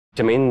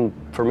Jemaine,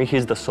 for me,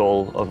 he's the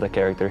soul of the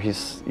character.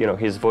 His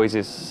voice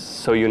is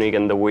so unique,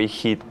 and the way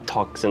he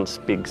talks and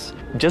speaks,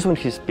 just when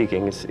he's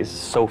speaking, is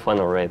so fun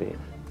already.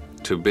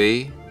 To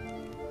be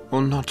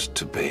or not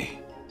to be?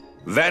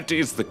 That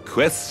is the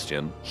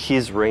question.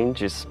 His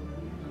range is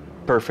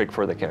perfect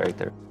for the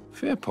character.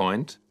 Fair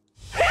point.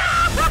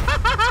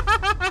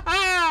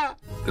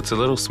 It's a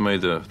little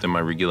smoother than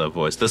my regular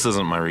voice. This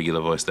isn't my regular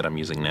voice that I'm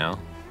using now.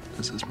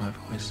 This is my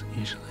voice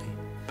usually,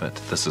 but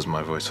this is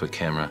my voice for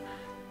camera.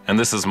 And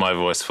this is my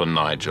voice for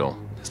Nigel.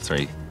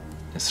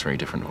 There's three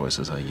different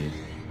voices I use.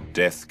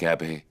 Death,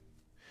 Gabby.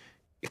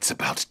 It's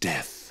about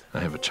death. I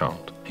have a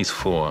child. He's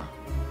 4.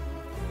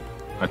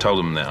 I told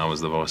him that I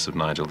was the voice of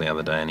Nigel the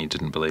other day and he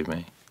didn't believe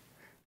me.